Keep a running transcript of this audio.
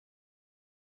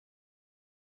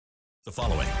The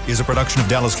following is a production of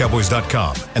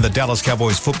DallasCowboys.com and the Dallas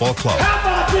Cowboys Football Club.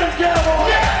 How about them Cowboys?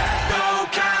 Yeah! Go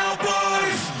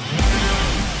Cowboys!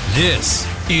 This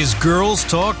is Girls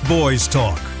Talk, Boys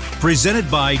Talk,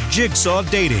 presented by Jigsaw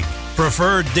Dating,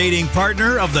 preferred dating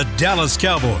partner of the Dallas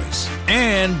Cowboys,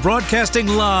 and broadcasting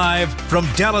live from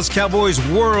Dallas Cowboys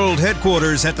World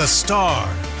Headquarters at the Star.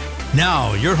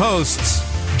 Now, your hosts,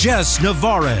 Jess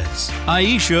Navarez,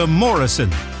 Aisha Morrison,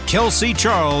 Kelsey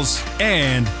Charles,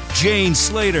 and Jane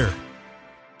Slater.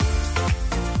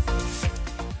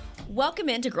 Welcome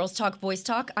into Girls Talk, Boys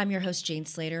Talk. I'm your host, Jane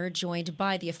Slater, joined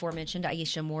by the aforementioned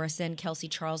Aisha Morrison, Kelsey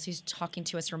Charles, who's talking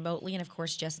to us remotely, and of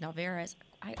course, Jess Navarez.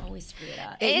 I always screw it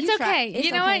up. It's okay.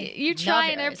 You know what? You try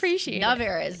and I appreciate it.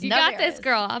 Navarez. You got this,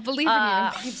 girl. I believe in you.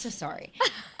 I'm so sorry.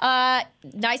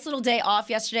 Nice little day off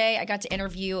yesterday. I got to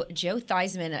interview Joe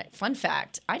Theismann. Fun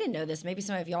fact, I didn't know this. Maybe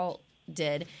some of y'all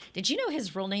did. Did you know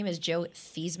his real name is Joe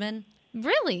Theismann?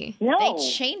 Really? No. They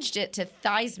changed it to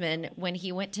Theismann when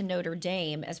he went to Notre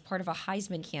Dame as part of a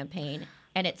Heisman campaign,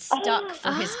 and it stuck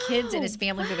for his kids and his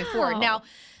family moving forward. Now,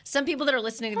 some people that are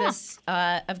listening to this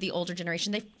of the older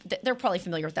generation, they're probably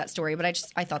familiar with that story, but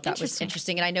I thought that was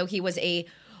interesting. And I know he was a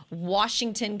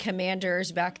Washington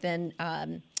Commanders back then,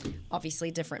 obviously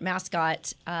different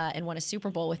mascot, and won a Super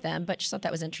Bowl with them, but just thought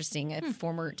that was interesting. A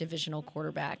former divisional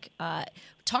quarterback.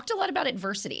 Talked a lot about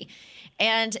adversity.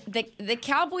 And the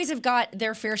Cowboys have got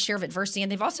their fair share of adversity,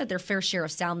 and they've also had their fair share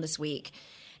of sound this week.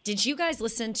 Did you guys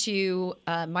listen to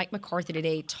Mike McCarthy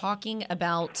today talking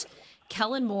about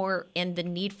Kellen Moore and the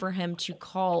need for him to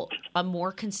call a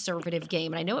more conservative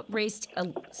game? And I know it raised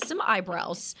some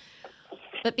eyebrows,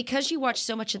 but because you watched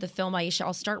so much of the film, Aisha,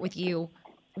 I'll start with you.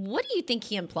 What do you think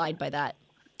he implied by that?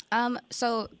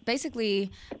 So basically,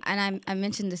 and I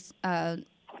mentioned this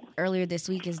earlier this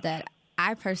week, is that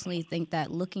I personally think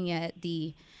that looking at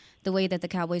the way that the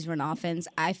Cowboys run offense,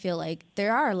 I feel like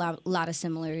there are a lot of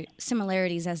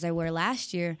similarities as there were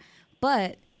last year,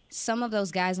 but some of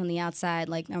those guys on the outside,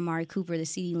 like Amari Cooper, the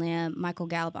CeeDee Lamb, Michael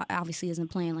Gallup obviously isn't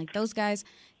playing. Like those guys,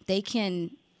 they can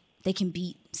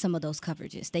beat some of those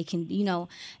coverages. They can,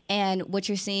 and what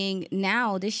you're seeing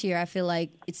now this year, I feel like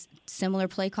it's similar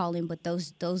play calling, but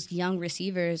those young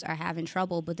receivers are having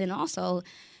trouble. But then also,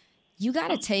 you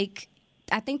got to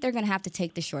I think they're going to have to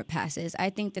take the short passes. I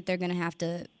think that they're going to have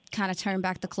to kind of turn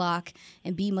back the clock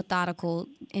and be methodical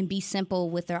and be simple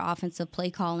with their offensive play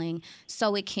calling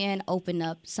so it can open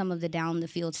up some of the down the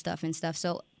field stuff and stuff.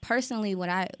 So personally, what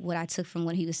I took from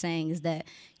what he was saying is that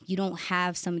you don't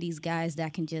have some of these guys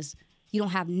that can you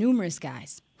don't have numerous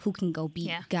guys who can go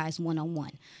beat guys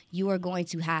one-on-one. You are going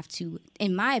to have to,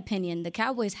 in my opinion, the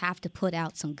Cowboys have to put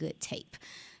out some good tape.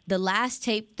 The last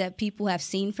tape that people have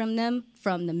seen from them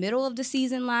from the middle of the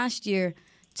season last year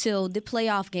till the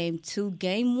playoff game to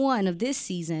game one of this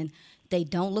season, they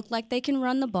don't look like they can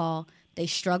run the ball. They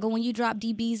struggle when you drop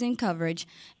DBs in coverage,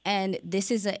 and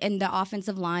and the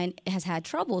offensive line has had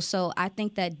trouble. So I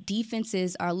think that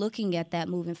defenses are looking at that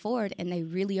moving forward, and they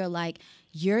really are like,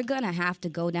 you're going to have to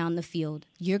go down the field.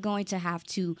 You're going to have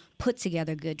to put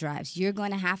together good drives. You're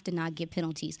going to have to not get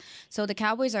penalties. So the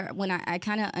Cowboys are, when I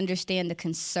kind of understand the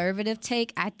conservative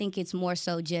take, I think it's more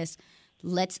so just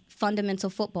let's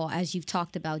fundamental football, as you've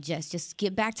talked about, Jess. Just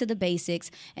get back to the basics,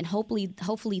 and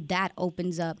hopefully that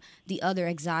opens up the other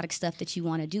exotic stuff that you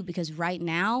want to do, because right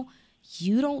now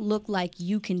you don't look like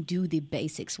you can do the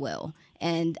basics well.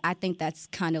 And I think that's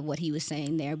kind of what he was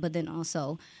saying there. But then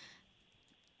also,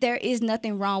 there is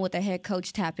nothing wrong with a head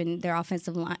coach tapping their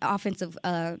offensive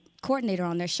coordinator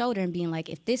on their shoulder and being like,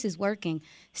 if this is working,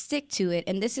 stick to it.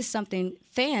 And this is something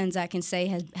fans, I can say,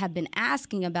 have been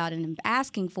asking about and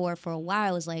asking for a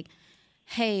while, is like,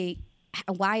 hey,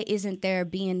 why isn't there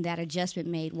being that adjustment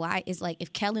made? Why is, like,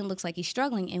 if Kellen looks like he's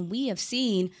struggling, and we have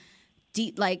seen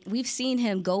we've seen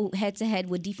him go head to head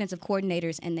with defensive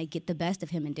coordinators and they get the best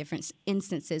of him in different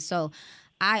instances. So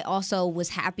I also was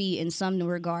happy in some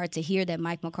regard to hear that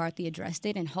Mike McCarthy addressed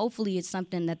it, and hopefully it's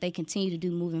something that they continue to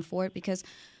do moving forward, because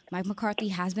Mike McCarthy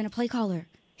has been a play caller.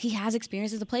 He has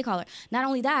experience as a play caller. Not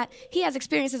only that, he has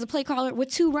experience as a play caller with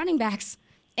two running backs.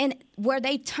 And where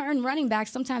they turn running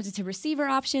backs, sometimes it's to receiver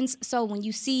options. So when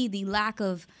you see the lack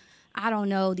of,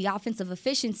 the offensive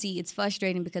efficiency, it's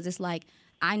frustrating, because it's like,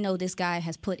 I know this guy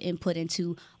has put input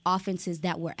into offenses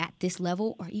that were at this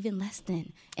level or even less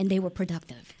than, and they were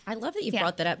productive. I love that you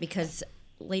brought that up, because,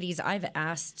 ladies, I've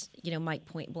asked, Mike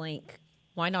point blank,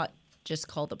 why not just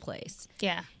call the plays?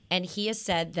 Yeah. And he has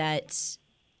said that,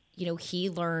 he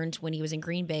learned when he was in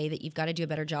Green Bay that you've got to do a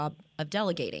better job of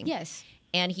delegating. Yes.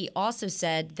 And he also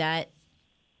said that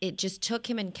it just took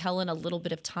him and Kellen a little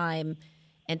bit of time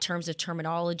in terms of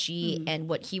terminology and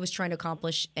what he was trying to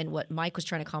accomplish and what Mike was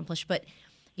trying to accomplish. But,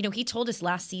 he told us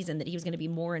last season that he was going to be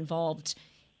more involved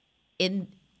in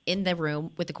the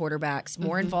room with the quarterbacks,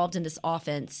 more involved in this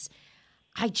offense.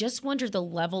 I just wonder the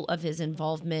level of his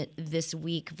involvement this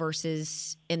week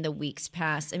versus in the weeks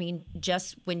past. I mean,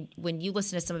 just when you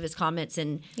listen to some of his comments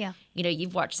and,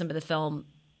 you've watched some of the film,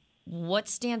 what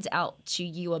stands out to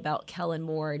you about Kellen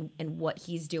Moore and what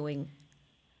he's doing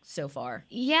so far?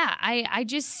 Yeah, I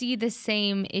just see the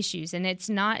same issues, and it's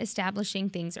not establishing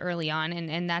things early on,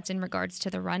 and that's in regards to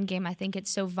the run game. I think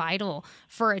it's so vital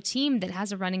for a team that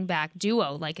has a running back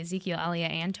duo like Ezekiel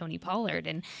Elliott and Tony Pollard,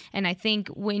 and I think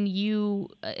when you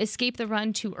escape the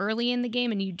run too early in the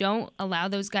game and you don't allow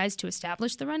those guys to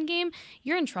establish the run game,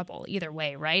 you're in trouble either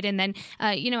way, right? And then,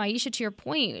 Aisha, to your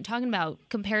point, talking about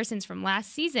comparisons from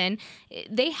last season,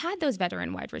 they had those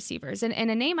veteran wide receivers, and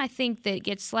a name I think that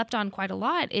gets slept on quite a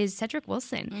lot is Cedric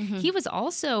Wilson. He was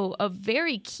also a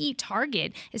very key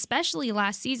target, especially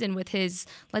last season with his,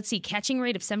 catching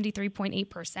rate of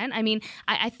 73.8%. I mean,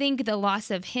 I think the loss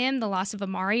of him, the loss of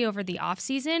Amari over the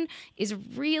offseason is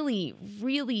really,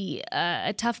 really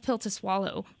a tough pill to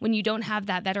swallow when you don't have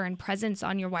that veteran presence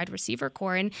on your wide receiver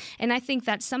core. And I think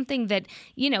that's something that,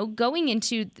 going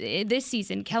into this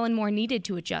season, Kellen Moore needed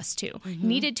to adjust to,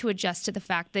 the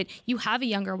fact that you have a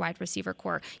younger wide receiver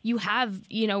core. You have,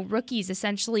 rookies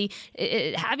essentially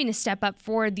having to step up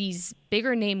for these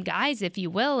bigger name guys, if you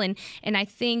will. And I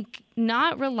think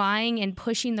not relying and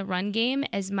pushing the run game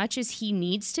as much as he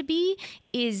needs to be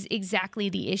is exactly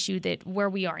the issue that where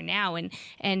we are now. And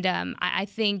I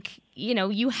think,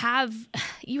 you have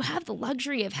the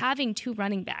luxury of having two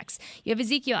running backs. You have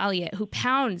Ezekiel Elliott, who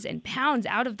pounds and pounds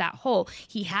out of that hole.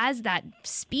 He has that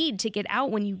speed to get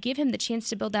out when you give him the chance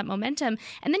to build that momentum.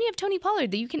 And then you have Tony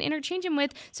Pollard that you can interchange him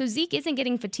with, so Zeke isn't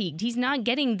getting fatigued. He's not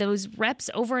getting those reps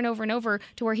over and over and over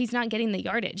to where he's not getting the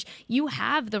yardage. You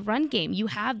have the run game. You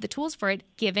have the tools for it,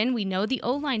 given we know the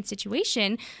O-line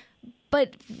situation.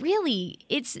 But really,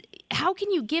 it's how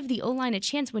can you give the O-line a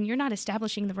chance when you're not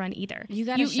establishing the run either? You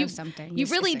got to show something. You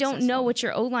really don't know what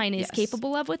your O-line is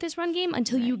capable of with this run game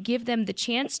until you give them the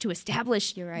chance to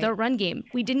establish the run game.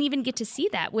 We didn't even get to see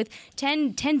that. With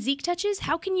 10 Zeke touches,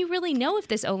 how can you really know if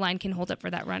this O-line can hold up for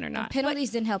that run or not?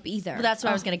 Penalties didn't help either. Well, that's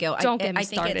where I was going to go. Don't get me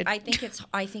started.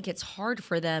 I think it's hard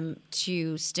for them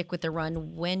to stick with the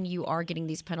run when you are getting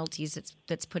these penalties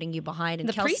that's putting you behind. And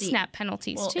the Kelsey, pre-snap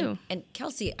penalties, too. And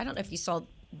Kelsey, I don't know if you saw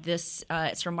this,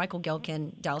 it's from Michael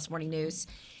Gelkin, Dallas Morning News.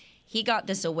 He got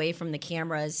this away from the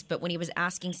cameras, but when he was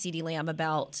asking CeeDee Lamb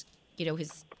about,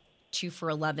 his 2 for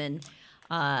 11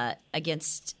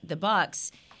 against the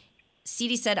Bucs,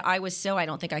 CeeDee said, I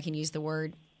don't think I can use the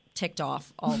word ticked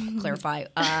off. I'll clarify.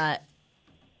 I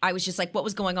was just like, what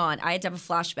was going on? I had to have a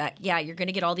flashback. Yeah, you're going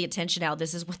to get all the attention out.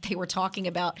 This is what they were talking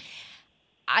about.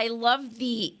 I love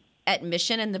the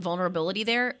admission and the vulnerability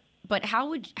there, but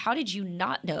how did you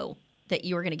not know that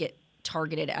you were going to get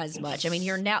targeted as much? I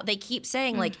mean, they keep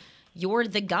saying like you're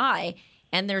the guy,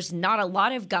 and there's not a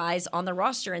lot of guys on the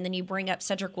roster. And then you bring up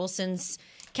Cedric Wilson's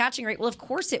catching rate. Well, of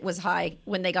course it was high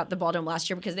when they got the ball to him last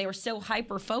year because they were so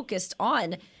hyper focused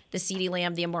on the CeeDee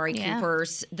Lamb, the Amari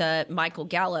Coopers, the Michael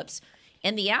Gallups.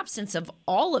 In the absence of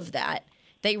all of that,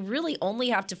 they really only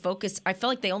have to focus. I feel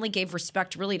like they only gave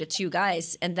respect really to two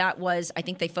guys, and that was, I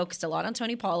think they focused a lot on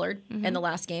Tony Pollard in the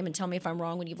last game, and tell me if I'm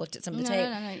wrong when you've looked at some of the tape.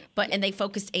 No. And they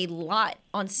focused a lot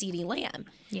on CeeDee Lamb.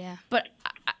 Yeah. But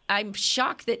I'm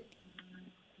shocked that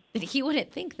he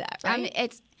wouldn't think that, right? I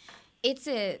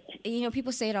mean,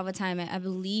 people say it all the time, and I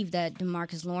believe that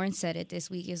DeMarcus Lawrence said it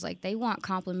this week, is like they want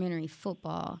complimentary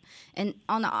football. And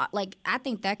on the I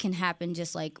think that can happen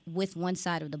just like with one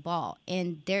side of the ball.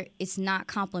 And it's not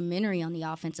complimentary on the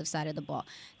offensive side of the ball.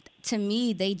 To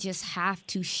me, they just have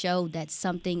to show that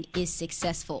something is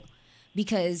successful.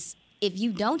 Because if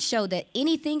you don't show that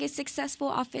anything is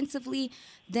successful offensively,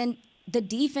 then the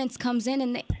defense comes in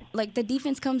and they're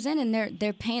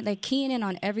keying in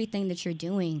on everything that you're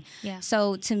doing. Yeah.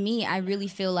 So to me, I really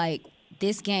feel like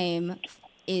this game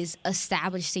is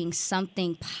establishing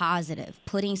something positive,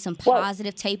 putting some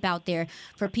positive tape out there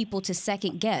for people to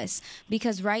second guess.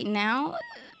 Because right now,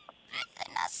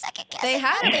 they're not second guessing. They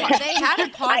had a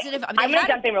positive. I'm going to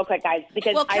jump in real quick, guys,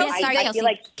 because I feel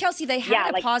like Kelsey, they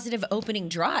had a positive opening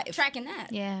drive. Tracking that.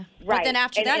 Yeah. Right. But then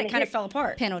after that, it kind of fell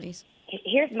apart. Penalties.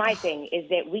 Here's my thing, is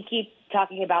that we keep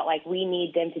talking about, like, we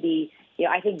need them to be,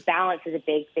 I think balance is a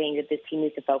big thing that this team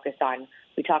needs to focus on.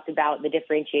 We talked about the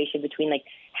differentiation between, like,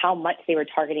 how much they were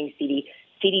targeting CeeDee.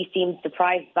 CeeDee seemed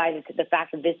surprised by the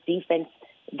fact that this defense,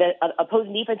 the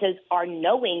opposing defenses are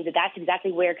knowing that that's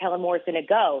exactly where Kellen Moore is going to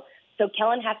go. So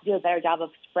Kellen has to do a better job of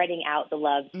spreading out the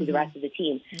love to the rest of the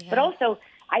team. Yeah. But also,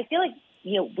 I feel like,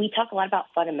 we talk a lot about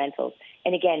fundamentals.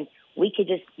 And again, we could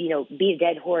just, be a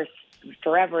dead horse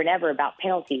forever and ever about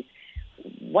penalties.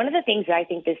 One of the things that I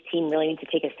think this team really needs to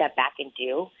take a step back and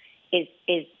do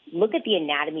is look at the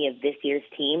anatomy of this year's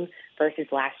team versus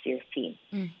last year's team.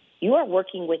 You are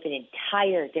working with an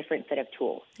entire different set of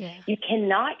tools. Yeah. You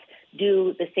cannot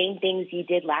do the same things you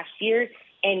did last year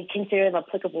and consider them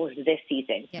applicable to this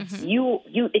season. Yes.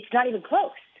 It's not even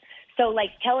close. So, like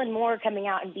Kellen Moore coming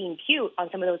out and being cute on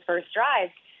some of those first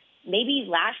drives, maybe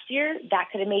last year that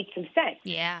could have made some sense.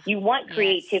 Yeah. You want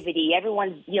creativity. Yes.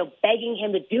 Everyone's, begging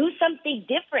him to do something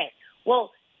different.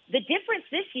 Well, the difference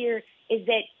this year is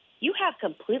that you have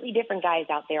completely different guys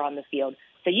out there on the field.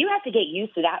 So you have to get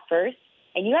used to that first,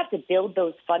 and you have to build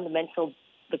those fundamental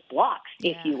blocks,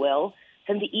 if you will,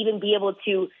 for them to even be able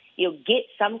to, get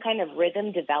some kind of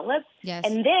rhythm developed. Yes.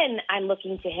 And then I'm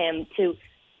looking to him to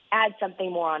add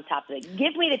something more on top of it.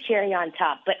 Give me the cherry on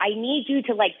top, but I need you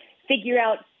to, figure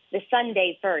out the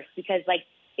sundae first, because,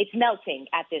 it's melting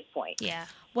at this point. Yeah.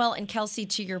 Well, and Kelsey,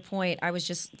 to your point, I was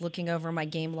just looking over my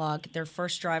game log. Their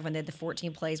first drive when they had the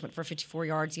 14 plays went for 54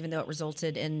 yards, even though it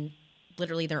resulted in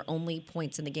literally their only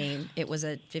points in the game. It was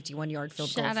a 51-yard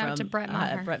field goal from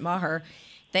Brett Maher.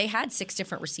 They had 6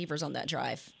 different receivers on that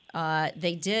drive.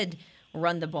 They did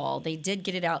run the ball. They did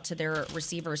get it out to their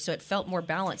receivers, so it felt more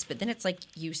balanced. But then it's like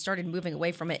you started moving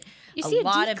away from it.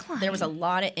 There was a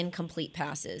lot of incomplete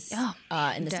passes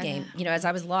in this game. As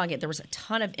I was logging it, there was a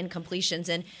ton of incompletions.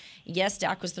 And yes,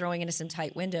 Dak was throwing into some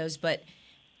tight windows, but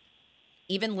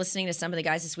even listening to some of the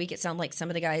guys this week, it sounded like some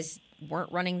of the guys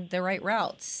weren't running the right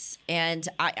routes. And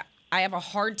I have a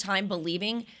hard time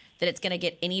believing that it's going to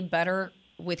get any better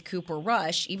with Cooper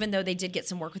Rush, even though they did get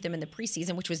some work with him in the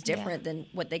preseason, which was different than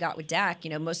what they got with Dak.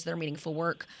 Most of their meaningful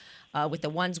work with the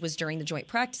ones was during the joint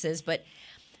practices. But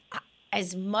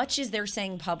as much as they're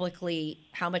saying publicly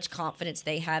how much confidence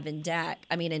they have in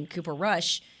in Cooper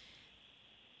Rush,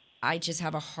 I just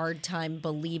have a hard time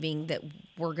believing that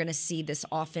we're going to see this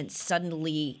offense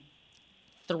suddenly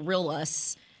thrill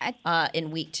us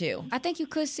in week 2. I think you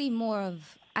could see more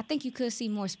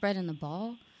spreading the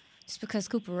ball, just because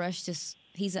Cooper Rush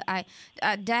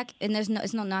Dak, and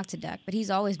it's no knock to Dak, but he's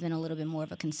always been a little bit more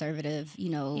of a conservative,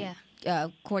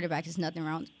 quarterback. There's nothing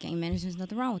wrong. Game manager, there's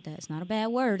nothing wrong with that. It's not a bad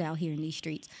word out here in these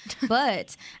streets.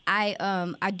 But I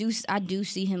do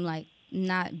see him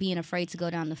not being afraid to go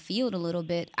down the field a little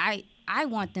bit. I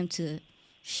want them to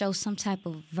show some type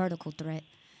of vertical threat.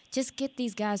 Just get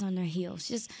these guys on their heels.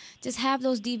 Just have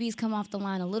those DBs come off the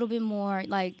line a little bit more.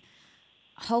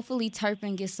 Hopefully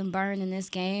Turpin gets some burn in this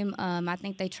game. I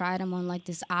think they tried him on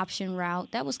this option route.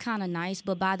 That was kind of nice,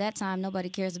 but by that time, nobody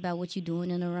cares about what you're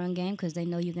doing in the run game because they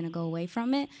know you're going to go away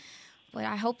from it. But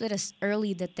I hope that it's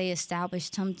early that they establish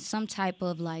some type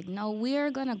of no, we're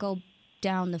going to go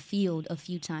down the field a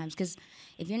few times, because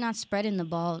if you're not spreading the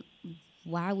ball,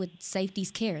 why would safeties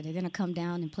care? They're going to come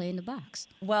down and play in the box.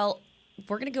 Well,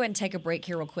 we're going to go ahead and take a break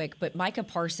here real quick, but Micah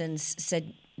Parsons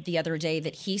said the other day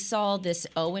that he saw this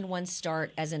 0-1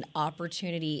 start as an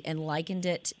opportunity and likened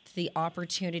it to the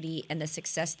opportunity and the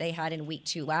success they had in week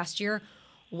 2 last year.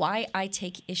 Why I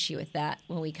take issue with that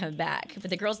when we come back. For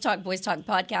the Girls Talk, Boys Talk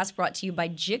podcast, brought to you by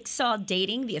Jigsaw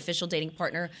Dating, the official dating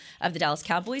partner of the Dallas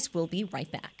Cowboys. We'll be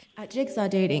right back. At Jigsaw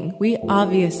Dating, we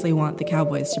obviously want the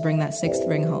Cowboys to bring that 6th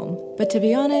ring home. But to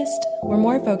be honest, we're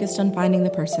more focused on finding the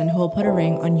person who will put a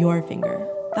ring on your finger.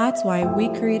 That's why we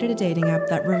created a dating app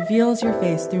that reveals your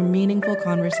face through meaningful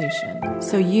conversation,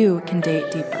 so you can date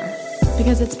deeper.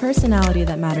 Because it's personality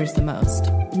that matters the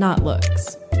most, not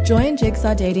looks. Join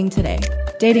Jigsaw Dating today,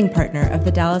 dating partner of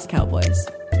the Dallas Cowboys.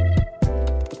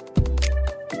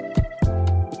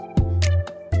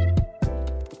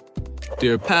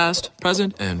 Dear past,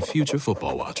 present, and future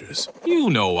football watchers, you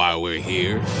know why we're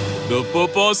here. The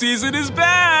football season is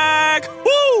back!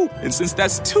 Woo! And since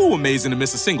that's too amazing to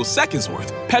miss a single second's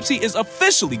worth, Pepsi is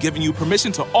officially giving you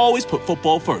permission to always put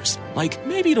football first. Like,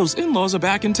 maybe those in-laws are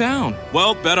back in town.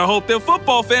 Well, better hope they're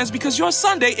football fans, because your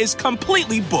Sunday is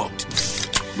completely booked.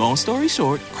 Long story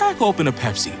short, crack open a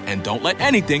Pepsi and don't let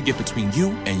anything get between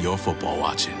you and your football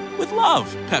watching. With love,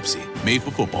 Pepsi, made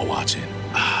for football watching.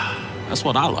 That's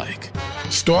what I like.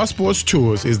 Star Sports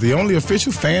Tours is the only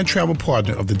official fan travel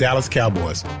partner of the Dallas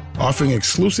Cowboys, offering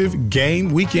exclusive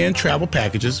game weekend travel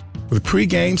packages with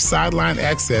pre-game sideline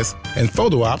access and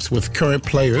photo ops with current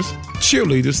players,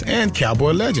 cheerleaders, and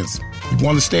Cowboy legends. You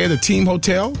want to stay at a team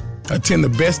hotel, attend the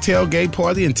best tailgate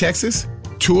party in Texas,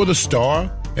 tour the Star,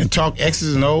 and talk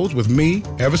X's and O's with me,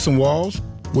 Everson Walls?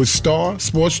 With Star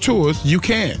Sports Tours, you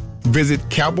can. Visit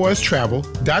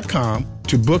cowboystravel.com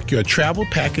to book your travel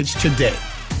package today.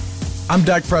 I'm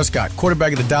Dak Prescott,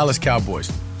 quarterback of the Dallas Cowboys.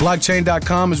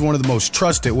 Blockchain.com is one of the most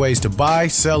trusted ways to buy,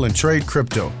 sell, and trade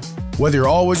crypto. Whether you're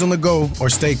always on the go or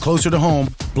stay closer to home,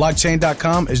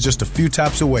 Blockchain.com is just a few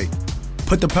taps away.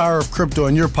 Put the power of crypto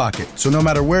in your pocket, so no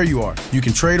matter where you are, you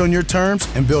can trade on your terms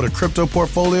and build a crypto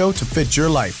portfolio to fit your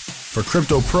life. For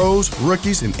crypto pros,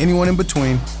 rookies, and anyone in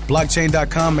between,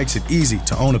 Blockchain.com makes it easy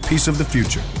to own a piece of the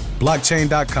future.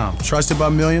 Blockchain.com, trusted by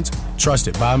millions,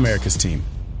 trusted by America's team.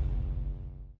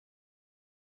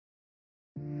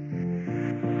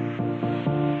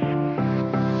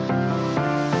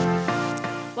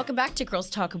 Welcome back to Girls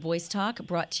Talk, Boys Talk,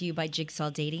 brought to you by Jigsaw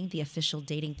Dating, the official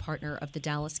dating partner of the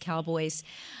Dallas Cowboys.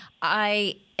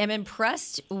 I am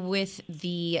impressed with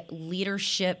the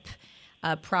leadership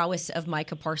prowess of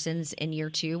Micah Parsons in year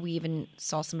 2. We even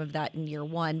saw some of that in year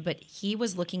 1, but he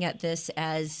was looking at this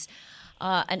as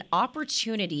an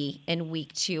opportunity in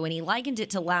week 2, and he likened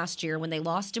it to last year when they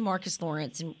lost DeMarcus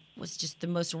Lawrence and was just the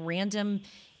most random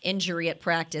injury at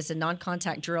practice, a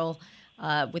non-contact drill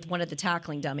with one of the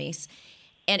tackling dummies.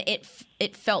 And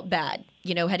it felt bad,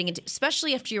 heading into,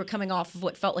 especially after you were coming off of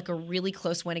what felt like a really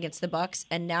close win against the Bucs,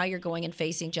 and now you're going and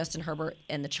facing Justin Herbert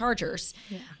and the Chargers.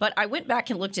 Yeah. But I went back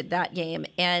and looked at that game,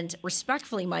 and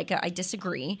respectfully, Micah, I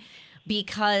disagree,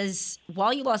 because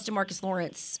while you lost DeMarcus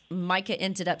Lawrence, Micah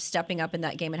ended up stepping up in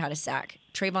that game and had a sack.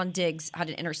 Trayvon Diggs had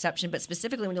an interception, but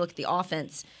specifically when you look at the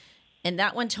offense, in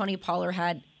that one, Tony Pollard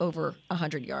had over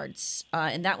 100 yards.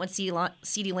 In that one,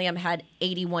 CeeDee Lamb had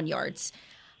 81 yards.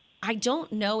 I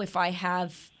don't know if I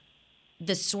have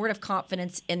the sort of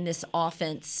confidence in this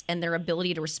offense and their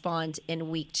ability to respond in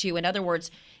week 2. In other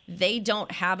words, they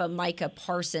don't have a Micah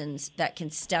Parsons that can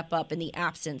step up in the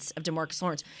absence of DeMarcus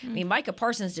Lawrence. I mean, Micah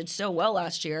Parsons did so well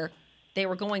last year, they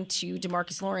were going to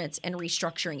DeMarcus Lawrence and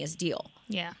restructuring his deal.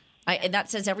 Yeah. And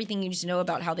that says everything you need to know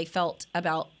about how they felt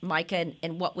about Micah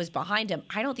and what was behind him.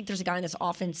 I don't think there's a guy in this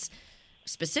offense,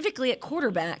 specifically at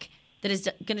quarterback, that is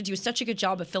going to do such a good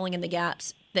job of filling in the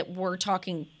gaps that we're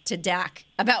talking to Dak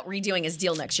about redoing his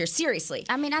deal next year. Seriously.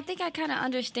 I mean, I think I kind of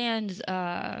understand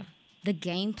the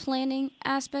game planning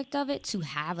aspect of it, to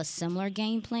have a similar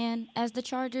game plan as the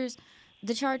Chargers.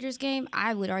 The Chargers game,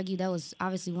 I would argue that was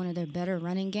obviously one of their better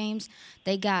running games.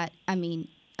 They got,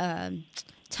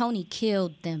 Tony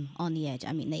killed them on the edge.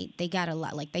 I mean, they got a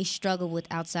lot. Like, they struggled with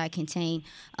outside contain.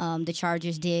 The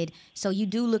Chargers did. So you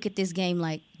do look at this game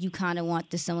like you kind of want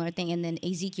the similar thing. And then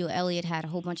Ezekiel Elliott had a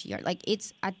whole bunch of yards. Like,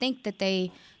 I think that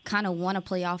they kind of want to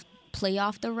play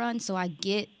off the run. So I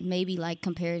get maybe like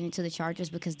comparing it to the Chargers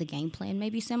because the game plan may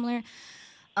be similar.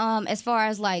 As far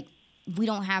as like,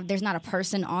 there's not a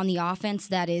person on the offense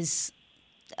that is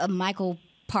a Michael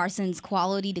Parsons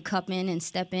quality to come in and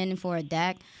step in for a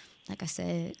Dak. Like I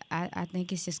said, I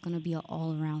think it's just going to be an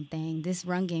all-around thing. This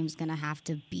run game is going to have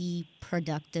to be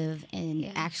productive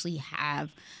and actually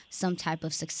have some type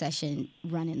of succession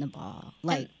running the ball.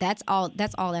 Like, that's all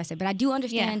I said. But I do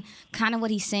understand kind of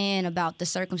what he's saying about the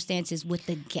circumstances with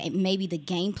the game, maybe the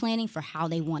game planning for how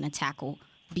they want to tackle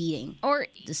beating or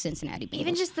the Cincinnati Bengals.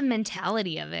 Even just the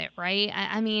mentality of it, right?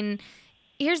 I mean,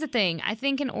 here's the thing. I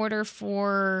think in order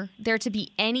for there to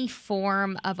be any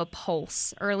form of a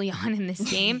pulse early on in this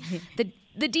game,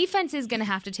 the defense is going to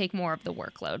have to take more of the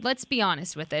workload. Let's be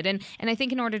honest with it. And I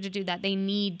think in order to do that, they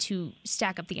need to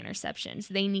stack up the interceptions.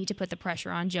 They need to put the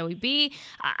pressure on Joey B.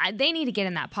 They need to get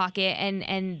in that pocket,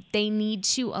 and they need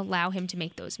to allow him to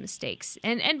make those mistakes.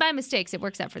 And by mistakes, it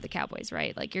works out for the Cowboys,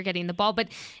 right? Like, you're getting the ball, but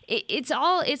it's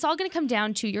all going to come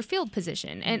down to your field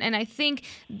position. And I think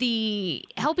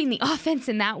helping the offense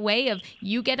in that way of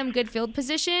you get them good field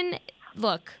position,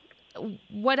 look,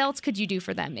 what else could you do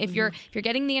for them? If you're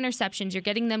getting the interceptions, you're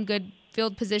getting them good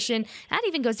field position, that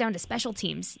even goes down to special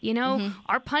teams.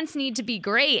 Our punts need to be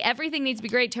great. Everything needs to be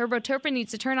great. Turpin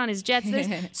needs to turn on his jets. There's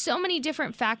so many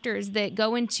different factors that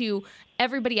go into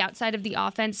everybody outside of the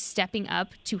offense stepping up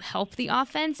to help the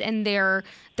offense, and their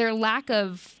lack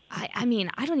of, I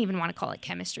mean, I don't even want to call it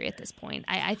chemistry at this point.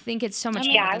 I think it's so much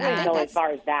more I than wouldn't that. go as far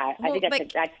as that. I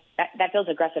think that feels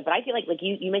aggressive. But I feel like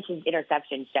you mentioned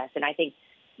interceptions, Jess, and I think,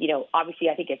 obviously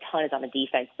I think a ton is on the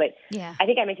defense. But I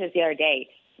think I mentioned this the other day.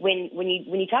 When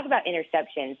you talk about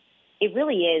interceptions, it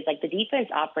really is like the defense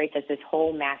operates as this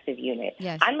whole massive unit.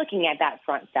 Yes. I'm looking at that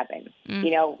front seven.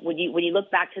 When you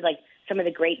look back to like some of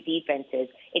the great defenses,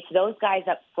 it's those guys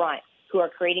up front who are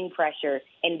creating pressure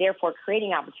and therefore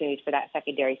creating opportunities for that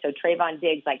secondary. So Trayvon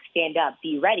Diggs, like, stand up,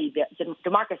 be ready.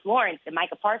 DeMarcus Lawrence and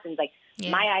Micah Parsons, like,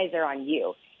 my eyes are on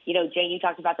you. Jane, you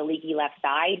talked about the leaky left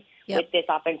side with this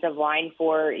offensive line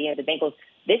for, the Bengals.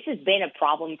 This has been a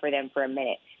problem for them for a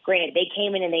minute. Granted, they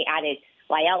came in and they added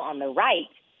Lyle on the right,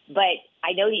 But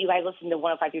I know that you guys listened to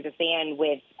 105 Through the Fan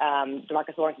with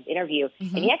DeMarcus Lawrence's interview,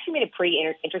 and he actually made a pretty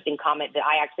interesting comment that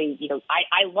I actually,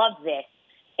 I love this.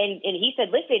 And he said,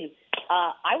 listen,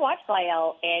 I watched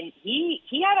Lyle, and he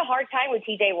had a hard time with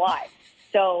TJ Watt.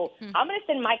 So I'm going to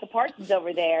send Micah Parsons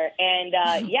over there, and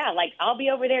I'll be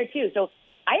over there too. So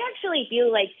I actually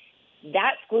feel like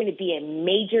that's going to be a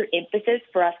major emphasis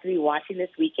for us to be watching this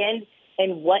weekend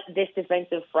and what this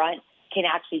defensive front can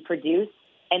actually produce,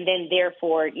 and then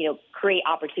therefore, create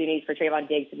opportunities for Trayvon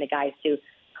Diggs and the guys to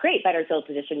create better field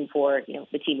position for,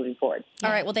 the team moving forward.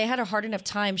 All right. Well, they had a hard enough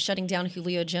time shutting down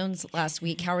Julio Jones last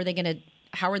week. How are they going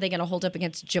to hold up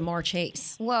against Jamar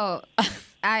Chase? Well,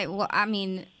 I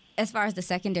mean, as far as the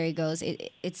secondary goes,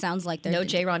 it sounds like there's no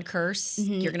Jaron Curse.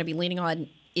 You're going to be leaning on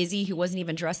Izzy, who wasn't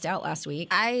even dressed out last week.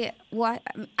 I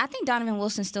think Donovan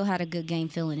Wilson still had a good game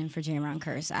filling in for Jaron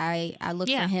Curse. I look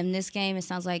for him this game. It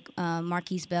sounds like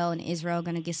Marquise Bell and Israel are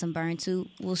going to get some burn too.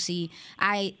 We'll see.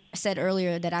 I said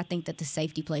earlier that I think that the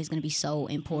safety play is going to be so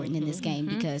important in this game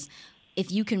because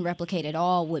if you can replicate at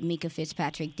all what Mika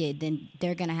Fitzpatrick did, then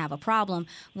they're going to have a problem.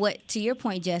 What, to your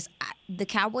point, Jess, the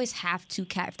Cowboys have to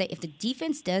if the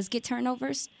defense does get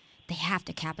turnovers, they have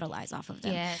to capitalize off of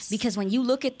them. Yes. Because when you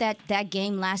look at that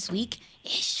game last week,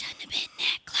 it shouldn't have been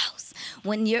that close.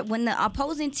 When the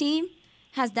opposing team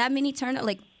has that many turnovers,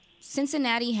 like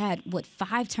Cincinnati had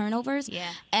 5 turnovers?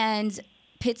 Yeah. And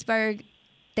Pittsburgh,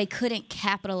 they couldn't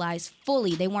capitalize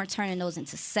fully. They weren't turning those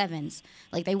into 7s.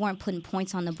 Like, they weren't putting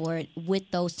points on the board with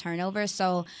those turnovers.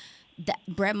 So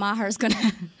Brett Maher's going to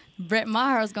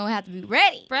have to be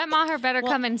ready. Brett Maher better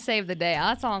come and save the day.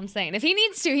 That's all I'm saying. If he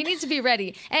needs to be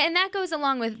ready. And that goes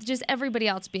along with just everybody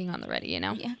else being on the ready,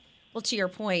 Yeah. Well, to your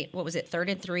point, what was it,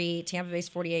 3rd and 3, Tampa Bay's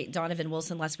 48. Donovan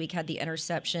Wilson last week had the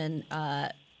interception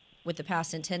with the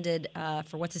pass intended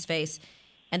for what's-his-face,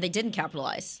 and they didn't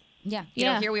capitalize. Yeah.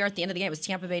 Here we are at the end of the game. It was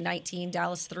Tampa Bay 19,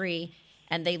 Dallas 3,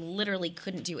 and they literally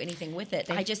couldn't do anything with it.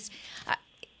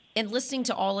 In listening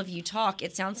to all of you talk,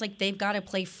 it sounds like they've got to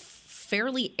play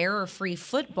fairly error-free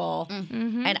football,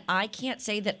 and I can't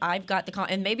say that I've got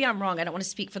and maybe I'm wrong. I don't want to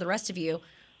speak for the rest of you,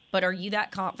 but are you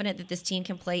that confident that this team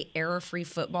can play error-free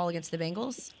football against the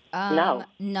Bengals? No.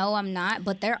 No, I'm not,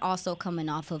 but they're also coming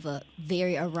off of a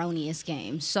very erroneous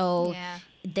game. So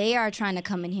they are trying to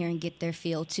come in here and get their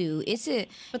feel, too.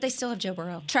 But they still have Joe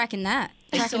Burrow. Tracking that.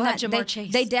 They still have Jamar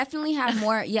Chase. They definitely have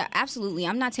more. Yeah, absolutely.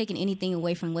 I'm not taking anything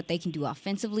away from what they can do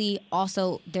offensively.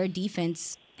 Also, their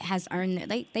defense has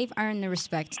they've earned the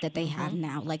respect that they have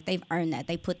now. Like, they've earned that.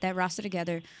 They put that roster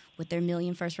together with their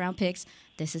million first-round picks.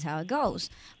 This is how it goes.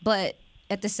 But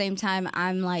at the same time,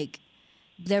 I'm like,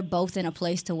 they're both in a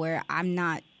place to where I'm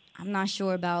more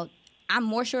sure about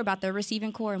their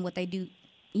receiving core and what they do,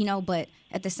 but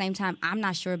at the same time, I'm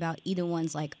not sure about either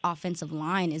one's offensive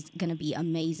line is going to be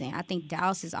amazing. I think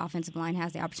Dallas's offensive line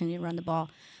has the opportunity to run the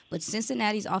ball, but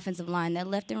Cincinnati's offensive line, that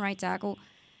left and right tackle,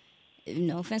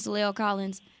 no offense to Leo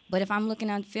Collins, but if I'm looking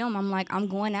at film, I'm like, I'm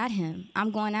going at him.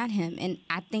 And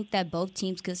I think that both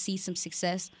teams could see some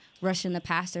success rushing the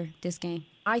passer this game.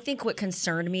 I think what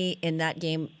concerned me in that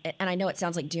game, and I know it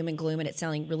sounds like doom and gloom and it's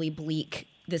sounding really bleak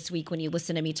this week when you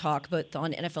listen to me talk, both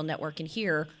on NFL Network and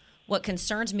here, what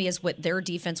concerns me is what their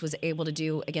defense was able to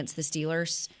do against the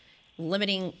Steelers,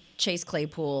 limiting Chase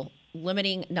Claypool,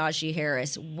 limiting Najee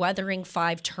Harris, weathering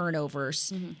 5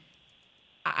 turnovers.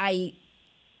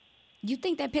 You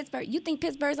think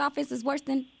Pittsburgh's offense is worse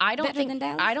than than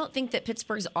Dallas? I don't think that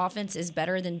Pittsburgh's offense is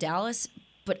better than Dallas,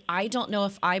 but I don't know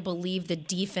if I believe the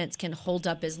defense can hold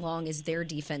up as long as their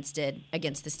defense did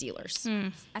against the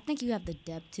Steelers. I think you have the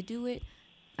depth to do it.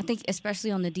 I think especially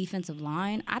on the defensive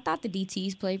line. I thought the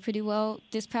DTs played pretty well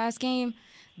this past game.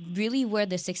 Really where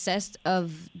the success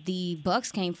of the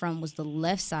Bucs came from was the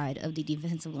left side of the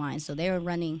defensive line. So they were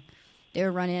running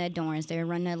at Dorrance, they were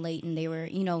running at Leighton, they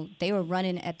were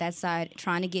running at that side,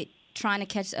 trying to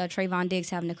catch Trayvon Diggs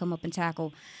having to come up and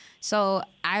tackle. So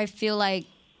I feel like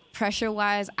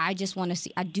pressure-wise, I do want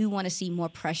to see more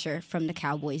pressure from the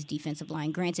Cowboys' defensive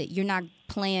line. Granted, you're not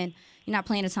playing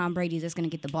a Tom Brady that's going to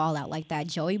get the ball out like that.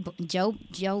 Joe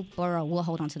Burrow will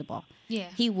hold on to the ball. Yeah.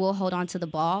 He will hold on to the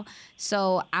ball.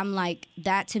 So I'm like,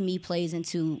 that to me plays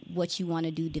into what you want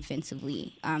to do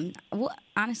defensively.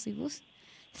 Honestly,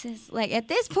 at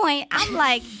this point, I'm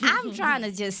like, I'm trying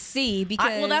to just see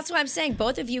because that's why I'm saying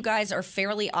both of you guys are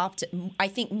fairly I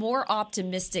think more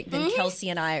optimistic than Kelsey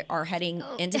and I are heading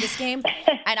into this game,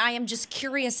 and I am just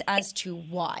curious as to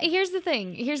why. Here's the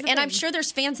thing. I'm sure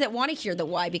there's fans that want to hear the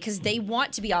why because they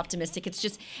want to be optimistic. It's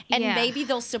just, and maybe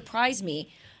they'll surprise me,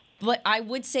 but I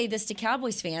would say this to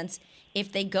Cowboys fans: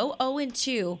 if they go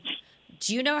 0-2.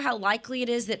 Do you know how likely it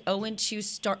is that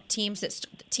 0-2 teams that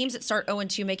start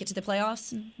 0-2 make it to the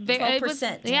playoffs?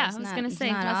 12%. I was going to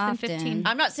say less than 15.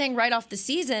 I'm not saying right off the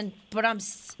season, but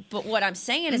what I'm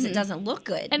saying is it doesn't look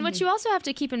good. And what you also have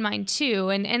to keep in mind too,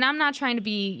 and I'm not trying to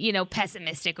be,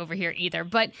 pessimistic over here either,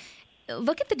 but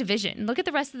look at the division. Look at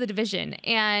the rest of the division.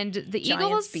 And the Giants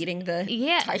Eagles beating the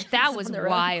Titans. That was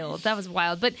wild. That was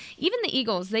wild. But even the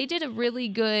Eagles, they did a really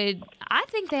good, I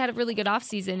think they had a really good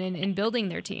offseason in building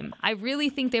their team. I really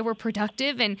think they were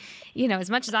productive. And, as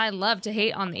much as I love to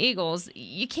hate on the Eagles,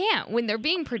 you can't. When they're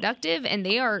being productive and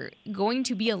they are going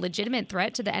to be a legitimate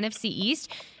threat to the NFC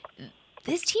East,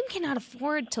 this team cannot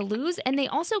afford to lose, and they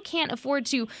also can't afford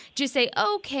to just say,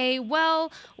 okay,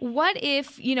 well, what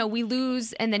if, we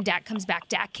lose and then Dak comes back?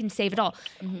 Dak can save it all.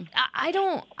 Mm-hmm. I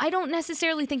don't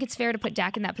necessarily think it's fair to put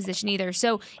Dak in that position either.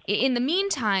 So in the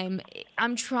meantime,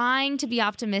 I'm trying to be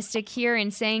optimistic here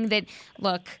and saying that,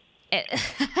 look,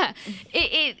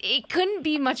 it couldn't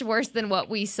be much worse than what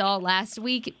we saw last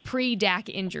week pre-Dak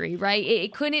injury, right?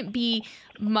 It couldn't be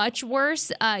much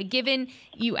worse given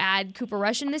you add Cooper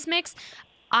Rush in this mix.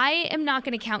 I am not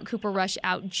going to count Cooper Rush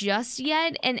out just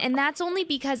yet, and that's only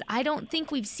because I don't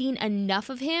think we've seen enough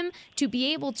of him to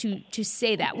be able to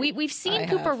say that. We've seen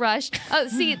Cooper Rush. Oh,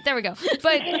 see, there we go.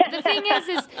 But the thing is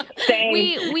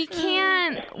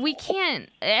we can't.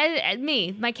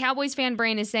 My Cowboys fan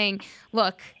brain is saying,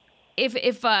 look.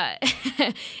 If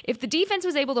the defense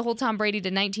was able to hold Tom Brady to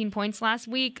 19 points last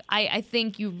week, I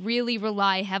think you really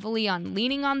rely heavily on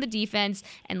leaning on the defense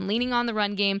and leaning on the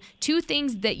run game. Two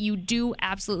things that you do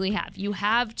absolutely have. You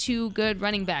have two good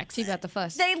running backs. She got the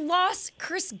fuss. They lost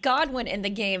Chris Godwin in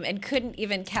the game and couldn't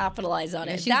even capitalize on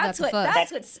it. Yeah, That's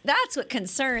what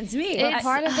concerns me. But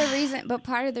part of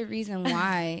the reason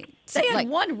why they had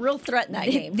one real threat in that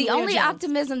game. The only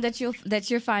optimism that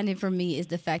you're finding from me is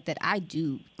the fact that I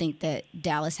do think that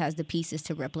Dallas has the pieces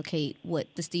to replicate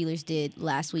what the Steelers did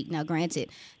last week. Now, granted,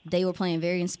 they were playing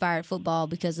very inspired football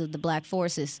because of the Black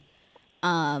Forces,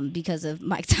 because of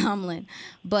Mike Tomlin.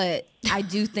 But I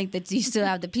do think that you still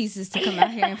have the pieces to come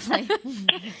out here and play.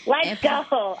 Let's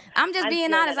go. I'm just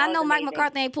being honest. I know Mike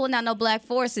McCarthy ain't pulling out no Black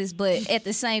Forces, but at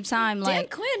the same time, Dan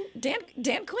Quinn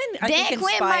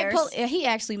might pull. He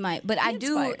actually might. But I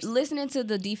do, listening to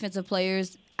the defensive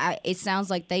players, it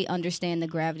sounds like they understand the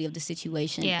gravity of the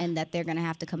situation and that they're going to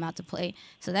have to come out to play.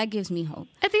 So that gives me hope.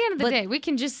 At the end of the day, we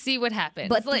can just see what happens.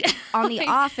 But on the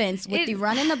offense, with the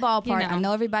running the ball part, I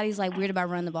know everybody's weird about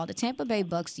running the ball. The Tampa Bay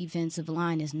Bucs defensive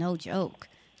line is no joke.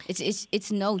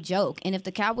 It's no joke. And if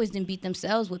the Cowboys didn't beat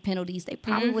themselves with penalties, they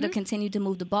probably would have continued to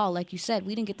move the ball. Like you said,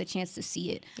 we didn't get the chance to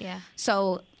see it. Yeah.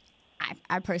 So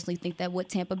I personally think that what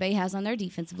Tampa Bay has on their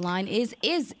defensive line is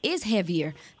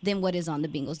heavier than what is on the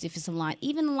Bengals defensive line.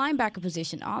 Even the linebacker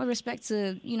position, all respect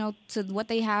to to what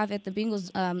they have at the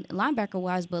Bengals linebacker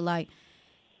wise, but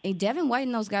Devin White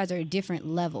and those guys are a different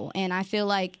level, and I feel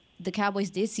like the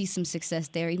Cowboys did see some success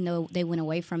there, even though they went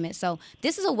away from it. So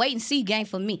this is a wait and see game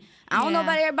for me. I don't know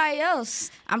about everybody else.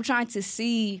 I'm trying to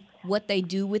see what they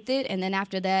do with it, and then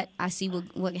after that, I see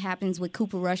what happens with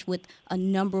Cooper Rush with a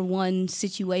number one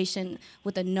situation,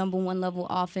 with a number one level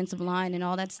offensive line and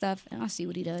all that stuff, and I'll see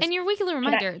what he does. And your weekly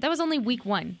reminder, that was only week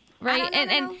one, right?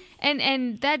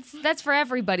 And that's for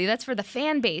everybody. That's for the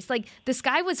fan base. The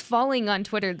sky was falling on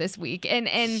Twitter this week, and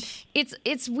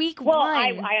it's week one.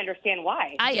 I understand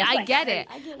why. I get it.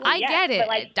 I get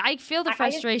it. I feel the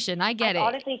frustration. I get it. I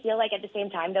honestly feel like at the same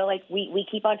time, though, we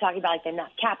keep on talking about them not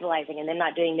capitalizing and them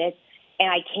not doing this, and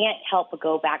I can't help but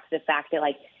go back to the fact that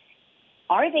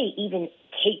are they even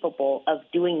capable of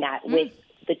doing that with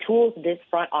the tools this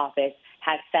front office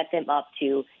has set them up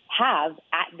to have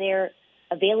at their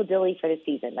availability for the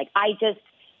season?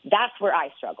 That's where I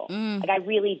struggle. I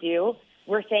really do.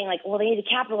 We're saying they need to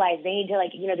capitalize. They need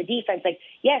to the defense.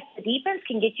 Yes, the defense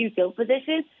can get you field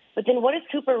positions, but then what is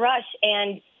Cooper Rush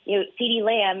and CeeDee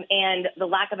Lamb and the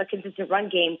lack of a consistent run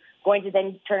game going to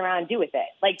then turn around and do with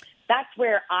it? That's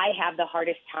where I have the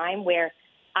hardest time, where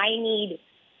I need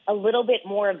a little bit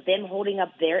more of them holding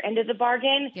up their end of the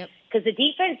bargain, because the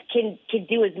defense can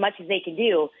do as much as they can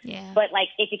do. Yeah. But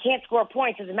if you can't score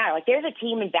points, it doesn't matter. There's a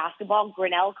team in basketball,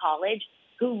 Grinnell College,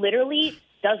 who literally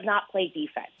does not play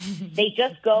defense. They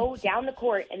just go down the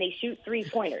court and they shoot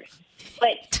 3-pointers.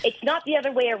 But it's not the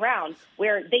other way around,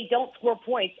 where they don't score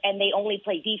points and they only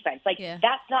play defense.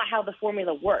 That's not how the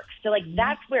formula works. So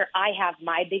that's where I have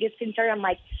my biggest concern. I'm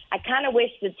I kind of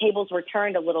wish the tables were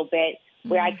turned a little bit,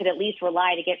 where I could at least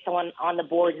rely to get someone on the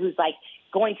board who's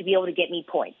going to be able to get me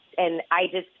points. And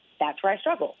that's where I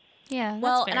struggle. Yeah.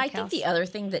 Well, fair, and I think the other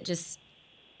thing that just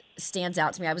stands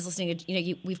out to me, I was listening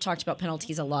to, we've talked about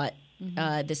penalties a lot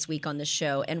this week on the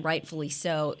show, and rightfully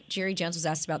so. Jerry Jones was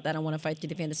asked about that on Wanna Fight Through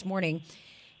the Fan this morning.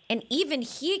 And even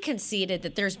he conceded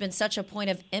that there's been such a point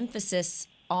of emphasis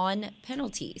on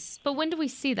penalties. But when do we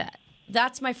see that?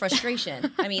 That's my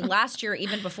frustration. I mean, last year,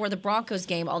 even before the Broncos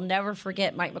game, I'll never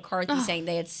forget Mike McCarthy saying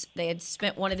they had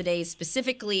spent one of the days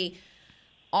specifically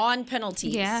on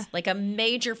penalties, like a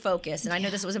major focus. And I know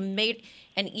this was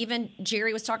and even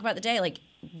Jerry was talking about the day, like,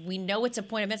 we know it's a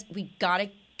point of emphasis. We got to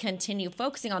continue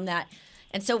focusing on that.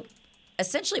 And so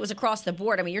essentially it was across the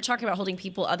board. I mean, you're talking about holding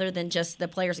people other than just the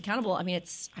players accountable. I mean,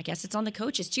 I guess it's on the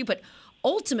coaches too, but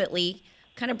ultimately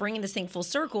kind of bringing this thing full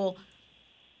circle,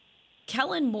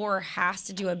 Kellen Moore has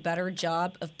to do a better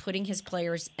job of putting his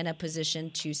players in a position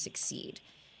to succeed.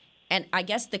 And I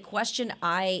guess the question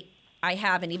I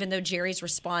have, and even though Jerry's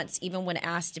response, even when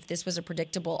asked if this was a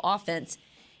predictable offense,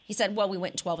 he said, well, we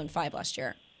went 12-5 last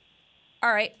year.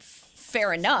 All right,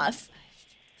 fair enough.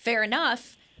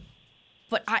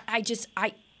 But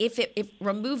if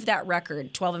remove that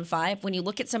record, 12-5, when you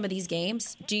look at some of these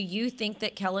games, do you think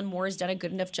that Kellen Moore has done a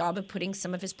good enough job of putting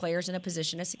some of his players in a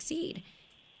position to succeed?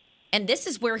 And this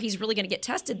is where he's really going to get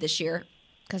tested this year.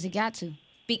 Because he got to.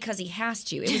 Because he has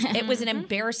to. It was an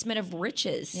embarrassment of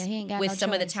riches with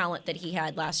some of the talent that he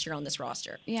had last year on this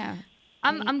roster. Yeah.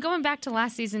 I'm going back to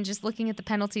last season, just looking at the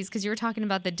penalties, because you were talking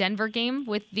about the Denver game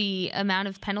with the amount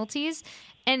of penalties.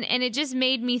 And it just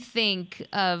made me think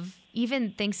of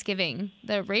even Thanksgiving,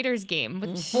 the Raiders game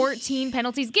with 14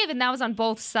 penalties given. That was on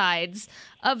both sides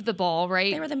of the ball,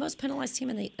 right? They were the most penalized team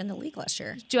in the league last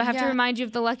year. Do I have to remind you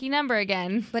of the lucky number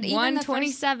again? But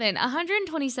 127.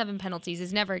 127 penalties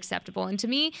is never acceptable. And to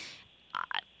me,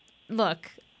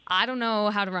 look, I don't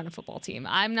know how to run a football team.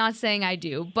 I'm not saying I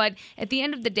do. But at the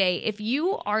end of the day, if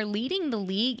you are leading the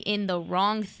league in the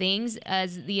wrong things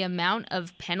as the amount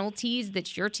of penalties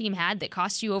that your team had that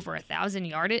cost you over 1,000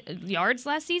 yards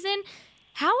last season,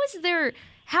 how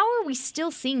are we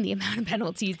still seeing the amount of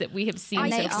penties that we have seen?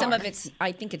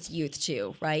 I think it's youth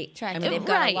too, right? I mean, they've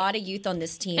got a lot of youth on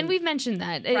this team. And we've mentioned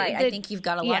that. Right. I think you've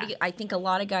got a lot I think a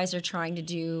lot of guys are trying to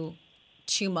do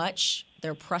too much.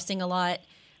 They're pressing a lot.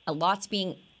 A lot's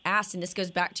being asked, and this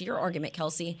goes back to your argument,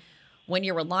 Kelsey. When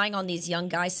you're relying on these young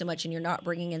guys so much and you're not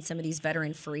bringing in some of these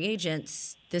veteran free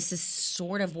agents, this is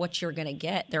sort of what you're going to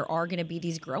get. There are going to be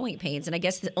these growing pains. And I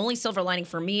guess the only silver lining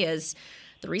for me is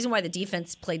the reason why the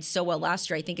defense played so well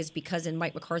last year, I think, is because in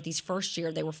Mike McCarthy's first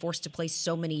year, they were forced to play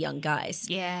so many young guys.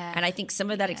 Yeah. And I think some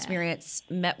of that experience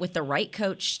met with the right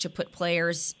coach to put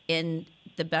players in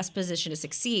the best position to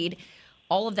succeed.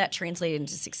 All of that translated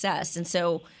into success. And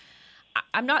so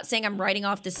I'm not saying I'm writing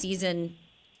off the season,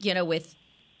 with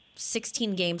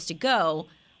 16 games to go,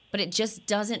 but it just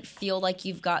doesn't feel like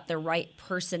you've got the right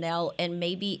personnel and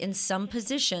maybe in some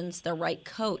positions the right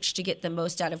coach to get the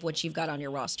most out of what you've got on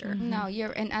your roster. Mm-hmm. No,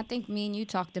 and I think me and you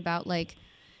talked about, like,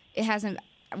 it hasn't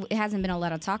been a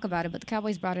lot of talk about it, but the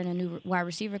Cowboys brought in a new wide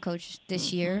receiver coach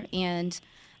this year, and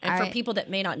for people that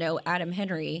may not know, Adam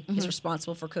Henry is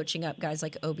responsible for coaching up guys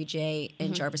like OBJ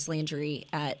and Jarvis Landry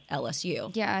at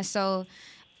LSU. Yeah, so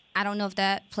I don't know if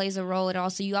that plays a role at all.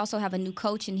 So you also have a new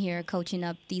coach in here coaching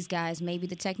up these guys. Maybe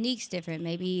the technique's different.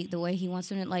 Maybe the way he wants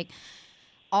them to, like,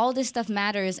 all this stuff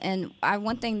matters. And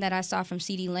one thing that I saw from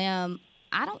CeeDee Lamb,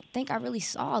 I don't think I really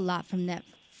saw a lot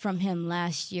from him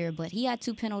last year, but he had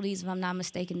 2 penalties, if I'm not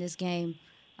mistaken, this game.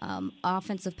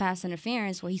 Offensive pass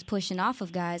interference where he's pushing off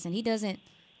of guys, and you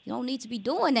don't need to be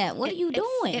doing that. What are you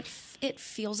doing? It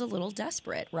feels a little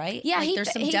desperate, right? Yeah, like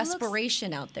there's some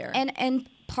desperation out there. And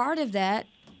part of that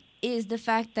is the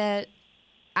fact that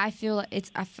I feel like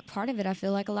part of it. I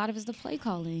feel like a lot of it is the play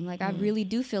calling. Like I really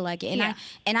do feel like it,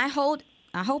 and I hold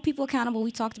people accountable.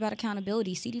 We talked about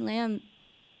accountability. CeeDee Lamb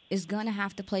is going to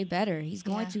have to play better. He's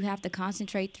going to have to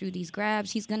concentrate through these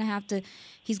grabs. He's going to have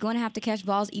to catch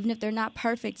balls, even if they're not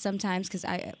perfect sometimes, because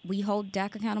we hold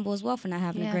Dak accountable as well for not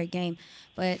having a great game.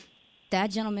 But that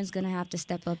gentleman's going to have to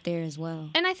step up there as well.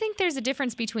 And I think there's a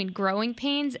difference between growing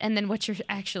pains and then what you're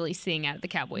actually seeing out of the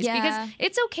Cowboys. Yeah. Because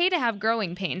it's okay to have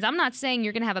growing pains. I'm not saying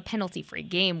you're going to have a penalty-free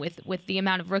game with the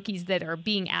amount of rookies that are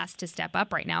being asked to step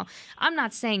up right now. I'm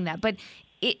not saying that. But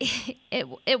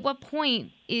at what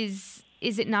point is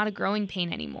it not a growing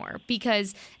pain anymore?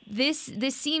 Because this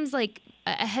seems like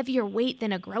a heavier weight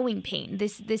than a growing pain.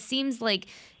 This seems like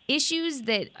issues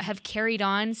that have carried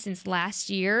on since last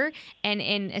year and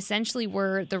essentially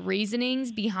were the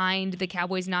reasonings behind the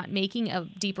Cowboys not making a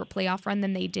deeper playoff run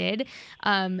than they did.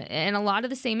 And a lot of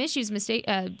the same issues,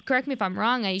 correct me if I'm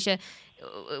wrong, Aisha,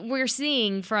 we're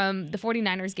seeing from the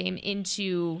 49ers game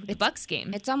into the Bucs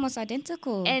game. It's almost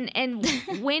identical. And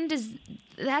when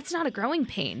that's not a growing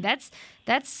pain. That's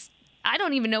I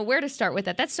don't even know where to start with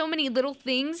that. That's so many little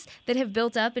things that have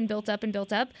built up and built up and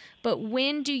built up. But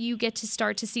when do you get to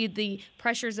start to see the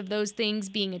pressures of those things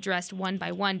being addressed one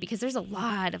by one? Because there's a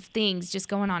lot of things just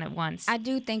going on at once. I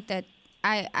do think that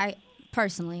I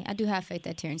personally, I do have faith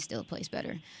that Terrence Steele plays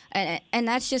better. And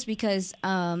that's just because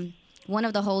one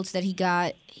of the holds that he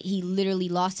got, he literally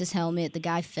lost his helmet. The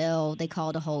guy fell. They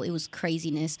called a hold. It was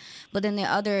craziness. But then the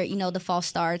other, the false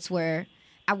starts where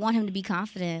I want him to be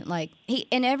confident.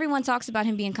 And everyone talks about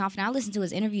him being confident. I listened to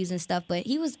his interviews and stuff, but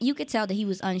you could tell that he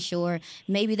was unsure.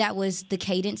 Maybe that was the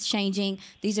cadence changing.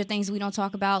 These are things we don't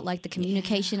talk about, like the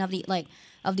communication of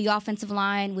the offensive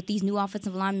line with these new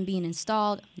offensive linemen being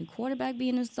installed, new quarterback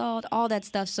being installed, all that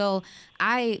stuff. So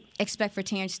I expect for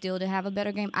Terrence Steele to have a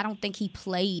better game. I don't think he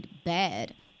played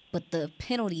bad, but the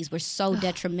penalties were so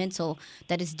detrimental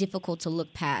that it's difficult to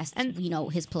look past,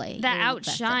 his play. That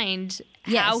outshined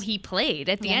how he played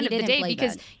at the end of the day,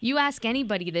 because you ask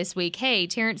anybody this week, hey,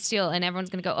 Terrence Steele, and everyone's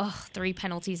going to go, 3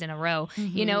 penalties in a row.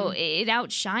 Mm-hmm. It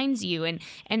outshines you,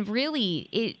 and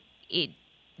really it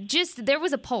just, there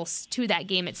was a pulse to that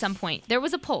game at some point. There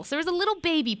was a pulse. There was a little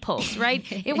baby pulse, right?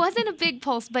 It wasn't a big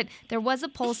pulse, but there was a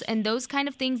pulse, and those kind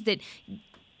of things that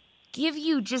give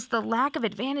you just the lack of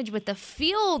advantage with the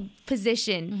field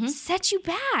position set you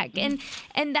back. And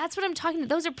that's what I'm talking about.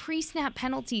 Those are pre-snap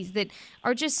penalties that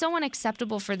are just so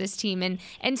unacceptable for this team.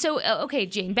 And so, okay,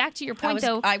 Jane, back to your point,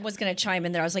 though. I was going to chime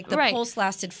in there. I was like, the pulse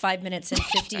lasted 5 minutes and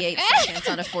 58 seconds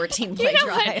on a 14-play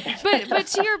drive. But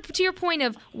to your point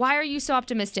of why are you so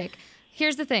optimistic,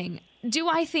 here's the thing. Do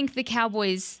I think the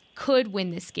Cowboys could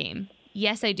win this game?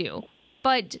 Yes, I do.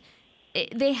 But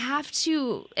they have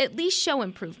to at least show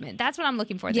improvement. That's what I'm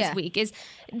looking for this week.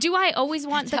 Do I always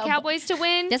want the Cowboys to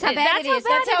win? That's how bad it is.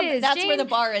 That's Jane. Where the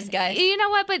bar is, guys. You know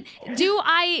what? But do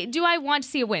I want to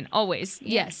see a win? Always,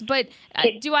 yes. But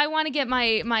do I want to get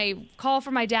my call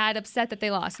from my dad upset that they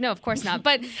lost? No, of course not.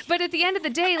 But at the end of the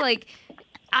day,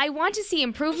 I want to see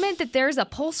improvement, that there's a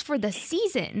pulse for the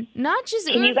season, not just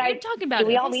you guys, I'm talking about. Do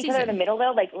we all meet each other in the middle,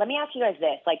 though? Let me ask you guys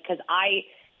this, because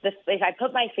if I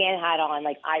put my fan hat on,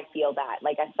 I feel that.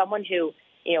 As someone who,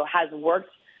 has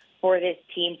worked for this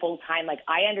team full time,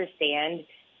 I understand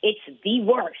it's the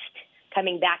worst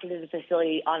coming back into the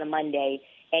facility on a Monday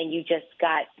and you just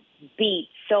got beat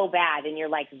so bad and you're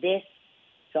like, this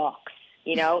sucks,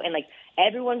 and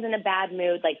everyone's in a bad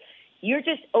mood. You're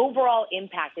just overall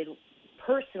impacted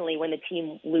personally when the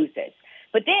team loses.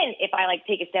 But then if I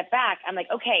take a step back, I'm like,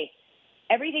 okay,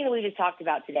 everything that we just talked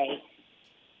about today,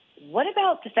 what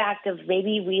about the fact of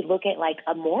maybe we look at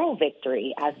a moral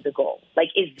victory as the goal?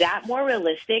 Is that more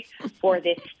realistic for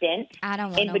this stint? I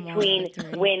don't want in between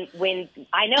when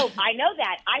I know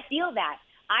that I feel that,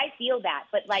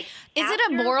 but is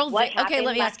it a moral? Okay,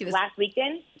 let me ask you this. Last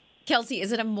weekend, Kelsey,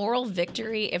 is it a moral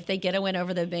victory if they get a win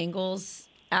over the Bengals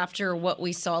after what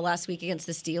we saw last week against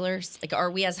the Steelers?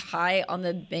 Are we as high on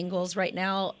the Bengals right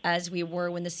now as we were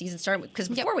when the season started? Because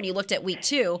before, when you looked at week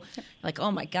 2,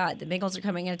 oh my God, the Bengals are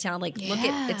coming into town. Look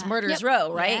at, it's Murder's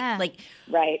Row, right? Yeah.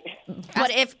 Right.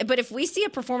 But if we see a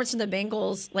performance from the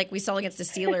Bengals like we saw against the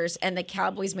Steelers and the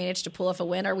Cowboys managed to pull off a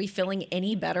win, are we feeling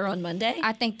any better on Monday?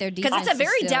 I think their defense, because it's a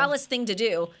very still Dallas thing to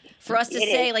do, for us to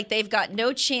say they've got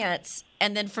no chance,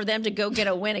 and then for them to go get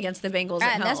a win against the Bengals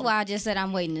at home. That's why I just said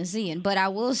I'm waiting and seeing. But I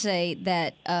will say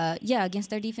that, against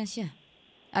their defense,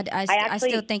 I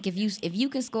still think if you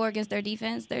can score against their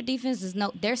defense is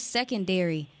their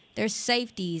secondary, their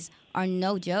safeties are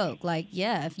no joke.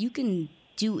 If you can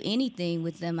do anything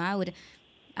with them, I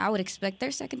would expect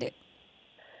their secondary.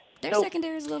 Their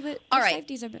secondary is a little bit. All right.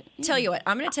 Safeties are bit. Tell you what,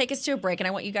 I'm going to take us to a break, and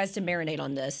I want you guys to marinate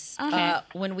on this.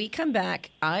 When we come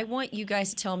back, I want you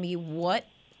guys to tell me what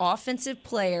offensive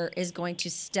player is going to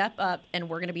step up, and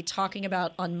we're going to be talking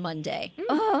about on Monday.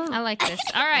 I like this.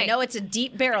 All right. I know it's a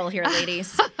deep barrel here,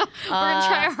 ladies. We're going to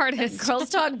try our hardest. Girls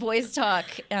Talk, Boys Talk,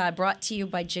 brought to you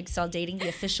by Jigsaw Dating, the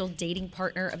official dating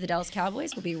partner of the Dallas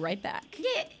Cowboys. We'll be right back.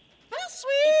 Yeah.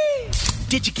 Sweet.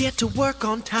 Did you get to work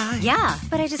on time? Yeah,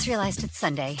 but I just realized it's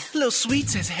Sunday. Little Sweet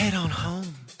says head on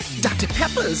home. Dr.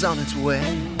 Pepper's on its way.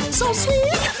 So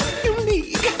sweet,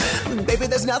 unique. Baby,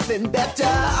 there's nothing better.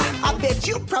 I bet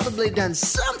you've probably done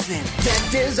something that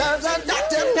deserves a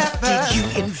Dr. Pepper. Did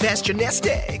you invest your nest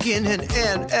egg in an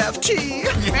NFT?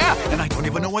 Yeah, and I don't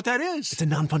even know what that is. It's a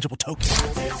non-fungible token.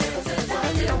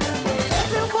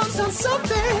 Everyone's done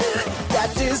something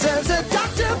that deserves a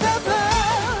Dr. Pepper.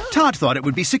 Todd thought it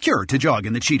would be secure to jog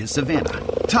in the cheetah savanna.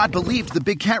 Todd believed the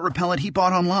big cat repellent he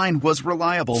bought online was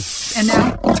reliable. And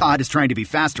now, Todd is trying to be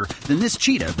faster than this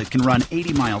cheetah that can run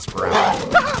 80 miles per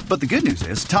hour. But the good news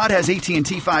is, Todd has AT&T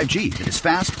 5G that is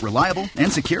fast, reliable,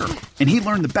 and secure. And he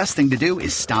learned the best thing to do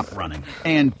is stop running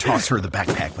and toss her the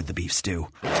backpack with the beef stew.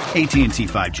 AT&T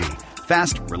 5G.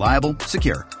 Fast, reliable,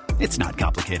 secure. It's not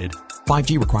complicated.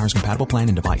 5G requires compatible plan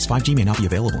and device. 5G may not be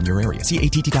available in your area. See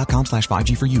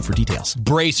att.com/5G for you for details.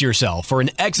 Brace yourself for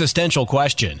an existential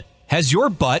question. Has your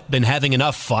butt been having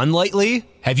enough fun lately?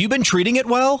 Have you been treating it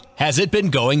well? Has it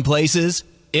been going places?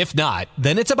 If not,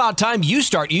 then it's about time you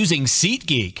start using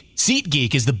SeatGeek.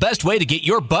 SeatGeek is the best way to get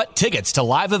your butt tickets to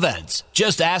live events.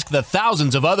 Just ask the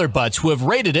thousands of other butts who have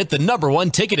rated it the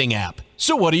 #1 ticketing app.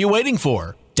 So what are you waiting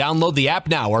for? Download the app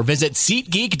now or visit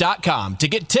SeatGeek.com to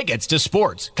get tickets to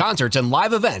sports, concerts, and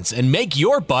live events and make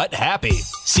your butt happy.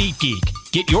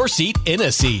 SeatGeek. Get your seat in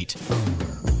a seat.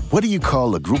 What do you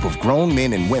call a group of grown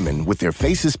men and women with their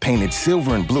faces painted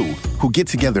silver and blue who get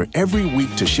together every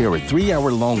week to share a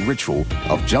 3-hour-long ritual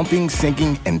of jumping,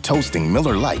 singing, and toasting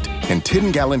Miller Lite in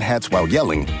 10-gallon hats while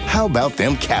yelling, "How about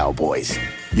them Cowboys?"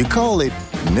 You call it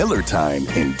Miller Time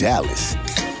in Dallas.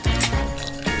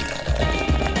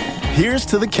 Here's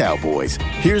to the Cowboys.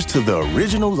 Here's to the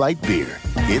original light beer.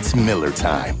 It's Miller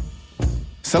Time.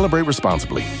 Celebrate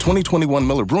responsibly. 2021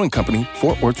 Miller Brewing Company,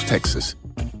 Fort Worth, Texas.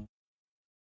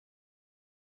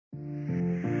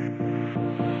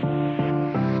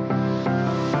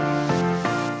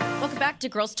 To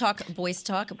Girls Talk, Boys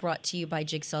Talk, brought to you by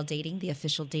Jigsaw Dating, the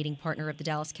official dating partner of the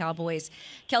Dallas Cowboys.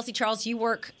 Kelsey Charles, you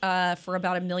work for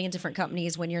about 1 million different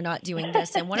companies when you're not doing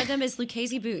this, and one of them is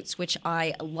Lucchese Boots, which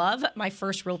I love, my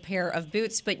first real pair of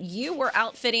boots. But you were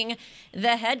outfitting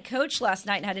the head coach last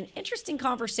night and had an interesting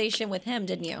conversation with him,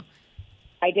 didn't you?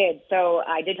 I did. So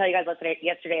I did tell you guys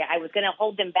yesterday I was going to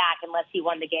hold them back unless he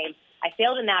won the game. I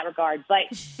failed in that regard, but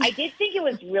I did think it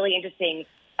was really interesting.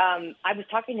 I was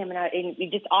talking to him, and it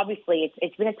just obviously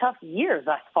it's been a tough year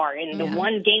thus far in the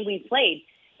one game we played.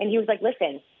 And he was like,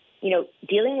 listen,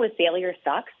 dealing with failure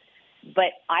sucks, but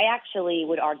I actually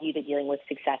would argue that dealing with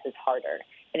success is harder,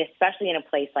 and especially in a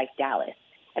place like Dallas.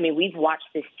 I mean, we've watched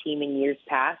this team in years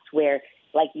past where,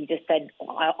 like you just said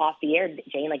off the air,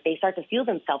 Jane, like they start to feel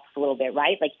themselves a little bit,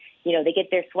 right? Like, they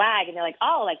get their swag, and they're like,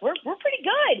 oh, like we're pretty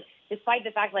good, despite the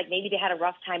fact like maybe they had a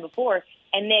rough time before.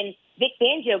 And then Vic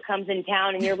Fangio comes in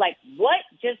town, and you're like, what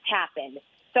just happened?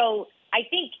 So I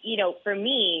think, for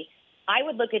me, I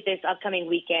would look at this upcoming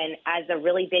weekend as a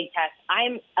really big test.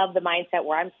 I'm of the mindset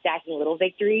where I'm stacking little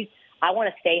victories. I want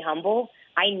to stay humble.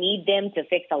 I need them to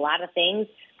fix a lot of things.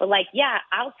 But,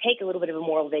 I'll take a little bit of a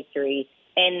moral victory.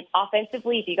 And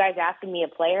offensively, if you guys are asking me a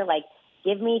player,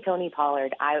 give me Tony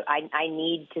Pollard. I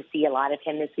need to see a lot of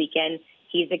him this weekend.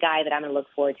 He's the guy that I'm going to look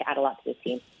forward to add a lot to this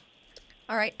team.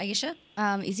 All right, Aisha?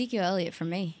 Ezekiel Elliott for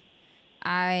me.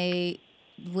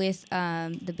 With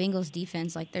the Bengals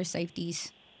defense, their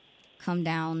safeties come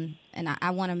down, and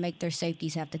I want to make their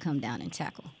safeties have to come down and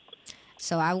tackle.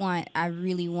 So I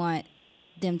really want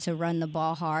them to run the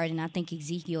ball hard, and I think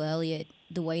Ezekiel Elliott,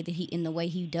 the way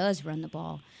he does run the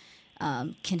ball,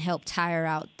 can help tire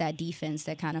out that defense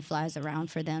that kind of flies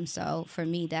around for them. So for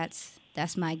me, that's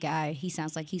my guy. He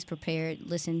sounds like he's prepared.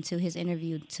 Listen to his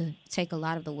interview to take a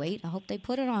lot of the weight. I hope they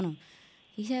put it on him.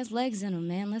 He has legs in him,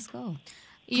 man. Let's go.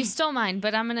 You stole mine,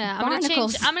 but I'm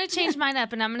gonna change mine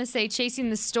up, and I'm gonna say chasing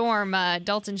the storm,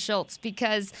 Dalton Schultz,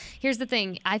 because here's the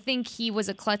thing. I think he was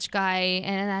a clutch guy,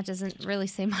 and that doesn't really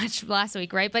say much last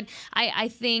week, right? But I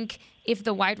think if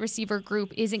the wide receiver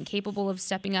group isn't capable of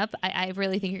stepping up, I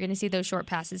really think you're going to see those short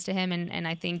passes to him, and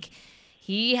I think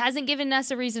he hasn't given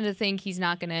us a reason to think he's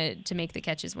not going to make the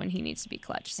catches when he needs to be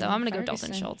clutch. So I'm going to go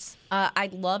Dalton Schultz.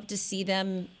 I'd love to see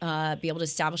them be able to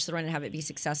establish the run and have it be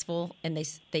successful, and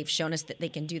they've shown us that they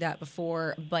can do that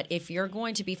before. But if you're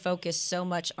going to be focused so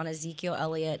much on Ezekiel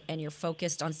Elliott and you're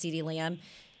focused on CeeDee Lamb,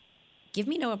 give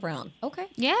me Noah Brown. Okay.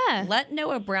 Yeah. Let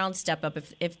Noah Brown step up.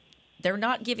 If they're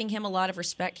not giving him a lot of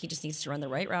respect, he just needs to run the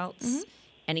right routes. Mm-hmm.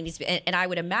 And he needs to be, and I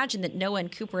would imagine that Noah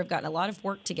and Cooper have gotten a lot of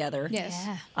work together. Yes.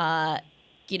 Yeah.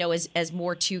 As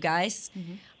more two guys,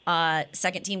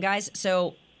 second team guys.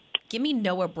 So give me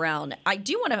Noah Brown. I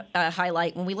do want to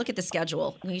highlight when we look at the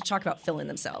schedule, when you talk about filling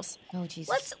themselves. Oh,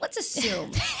 Jesus. Let's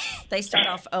assume they start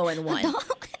off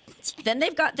 0-1. Then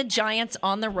they've got the Giants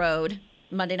on the road,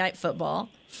 Monday Night Football.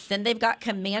 Then they've got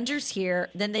Commanders here.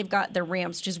 Then they've got the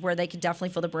Rams, which is where they could definitely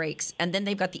fill the breaks. And then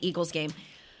they've got the Eagles game.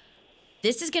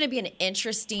 This is going to be an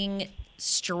interesting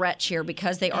stretch here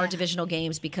because they are divisional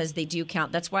games, because they do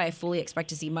count. That's why I fully expect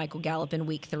to see Michael Gallup in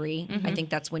week 3. Mm-hmm. I think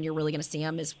that's when you're really going to see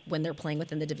him, is when they're playing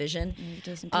within the division.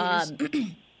 Jason Peters.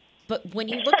 But when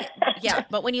you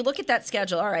look at that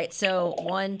schedule, all right. So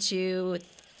 1, 2,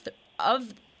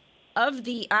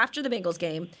 after the Bengals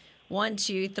game, 1,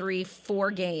 2, 3,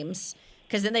 4 games,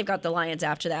 because then they've got the Lions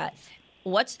after that.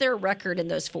 What's their record in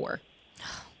those 4?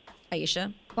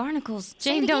 Aisha? Barnacles.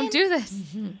 Jane, don't do this.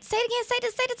 Mm-hmm. Say it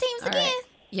again. Say the teams again. Right.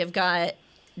 You've got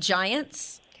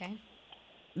Giants. Okay.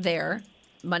 There,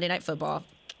 Monday Night Football.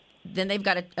 Then they've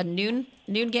got a noon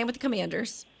game with the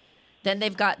Commanders. Then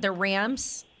they've got the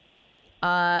Rams,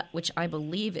 which I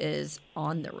believe is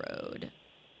on the road.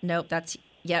 Nope,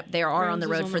 they are on the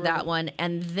road for that one.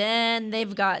 And then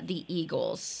they've got the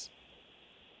Eagles.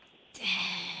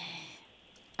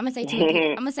 I'm gonna say 2.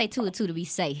 I'm gonna say 2 or 2 to be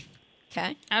safe.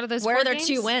 Okay. Out of those where 4 are their games?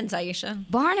 2 wins, Aisha?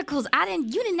 Barnacles. You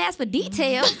didn't ask for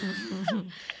details.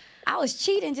 I was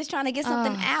cheating, just trying to get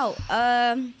something out.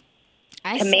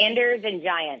 Commanders and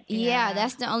Giants. Yeah,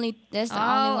 that's the only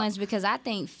ones, because I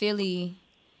think Philly,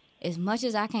 as much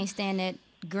as I can't stand that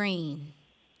green,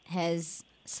 has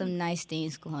some nice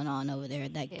things going on over there.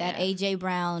 Like that A.J.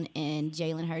 Brown and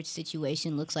Jalen Hurts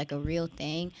situation looks like a real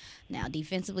thing. Now,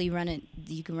 defensively,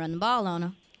 you can run the ball on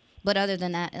them. But other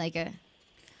than that,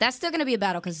 that's still going to be a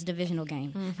battle because it's a divisional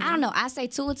game. Mm-hmm. I don't know. I say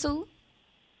 2 or 2.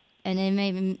 And then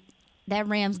maybe that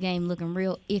Rams game looking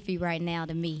real iffy right now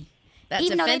to me. That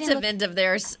defensive end of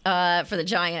theirs for the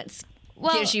Giants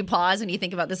gives you pause when you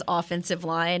think about this offensive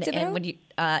line. Thibodeau? And when you,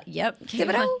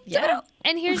 Thibodeau.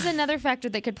 And here's another factor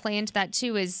that could play into that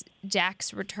too is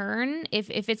Dak's return. If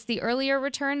it's the earlier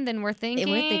return, then we're thinking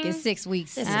 6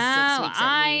 weeks. This is 6 weeks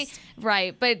at least.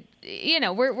 Right, but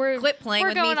we're quit playing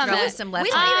with me. Throw us some left. We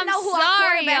don't even know who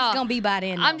our quarterback's gonna be by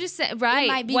then. I'm just saying,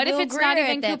 right? What if it's not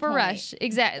even Cooper Rush?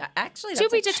 Exactly. Actually, to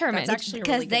be determined. That's actually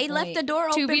because they left the door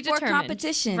open for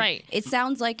competition. Right. It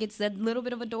sounds like it's a little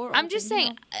bit of a door. I'm just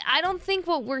saying. I don't think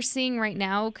what we're seeing right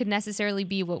now could necessarily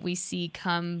be what we see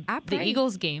come the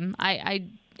Eagles game.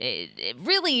 It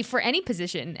really for any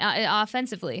position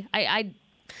offensively.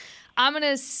 I'm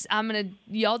gonna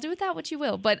y'all do with that what you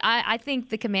will, but I think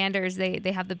the Commanders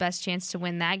they have the best chance to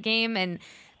win that game, and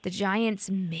the Giants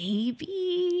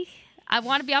maybe. I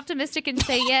want to be optimistic and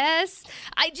say yes.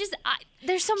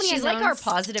 There's so many. She's unknowns. like our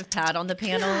positive Pat on the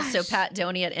panel. Gosh. So Pat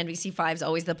Doney at NBC5 is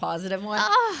always the positive one.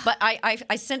 But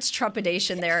I sense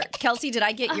trepidation there. Kelsey, did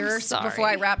I get yours before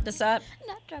I wrap this up?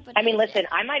 Not trepidation. I mean, listen,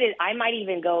 I might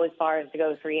even go as far as to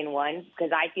go 3-1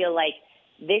 because I feel like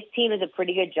this team does a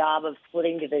pretty good job of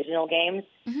splitting divisional games.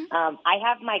 Mm-hmm. I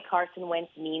have my Carson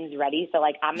Wentz memes ready, so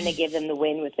I'm going to give them the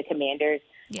win with the Commanders.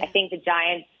 Yeah. I think the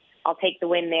Giants, I'll take the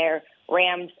win there.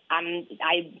 Rams,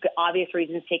 obvious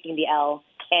reasons taking the L,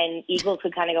 and Eagles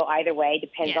could kind of go either way.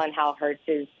 Depends on how Hurts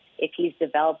is, if he's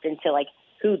developed into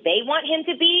who they want him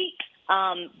to be.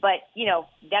 But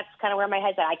that's kind of where my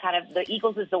head's at. The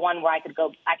Eagles is the one where I could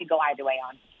go either way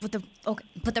on.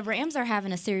 But the Rams are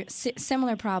having a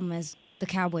similar problem as the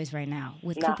Cowboys right now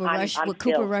with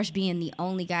Cooper Rush being the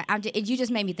only guy. You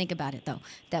just made me think about it though.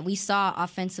 That we saw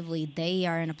offensively, they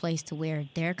are in a place to where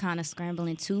they're kind of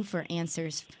scrambling too for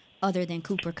answers other than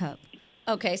Cooper Kupp.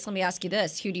 Okay, so let me ask you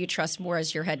this. Who do you trust more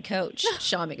as your head coach,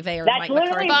 Sean McVay or Mike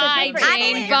McCarthy? Bye.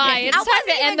 It's time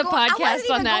to end the podcast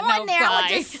on that note.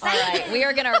 Bye. All right, we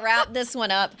are going to wrap this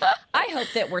one up. I hope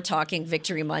that we're talking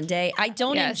Victory Monday. I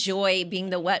don't enjoy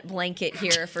being the wet blanket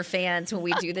here for fans when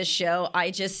we do this show.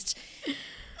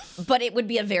 But it would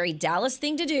be a very Dallas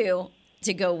thing to do,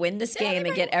 to go win this game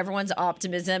and get everyone's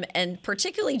optimism, and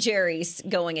particularly Jerry's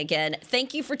going again.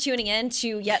 Thank you for tuning in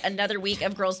to yet another week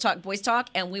of Girls Talk, Boys Talk,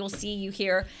 and we will see you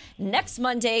here next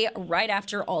Monday right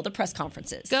after all the press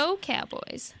conferences. Go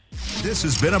Cowboys. This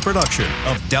has been a production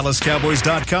of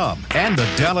DallasCowboys.com and the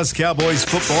Dallas Cowboys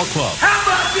Football Club. How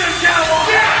about this,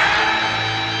 Cowboys? Yeah!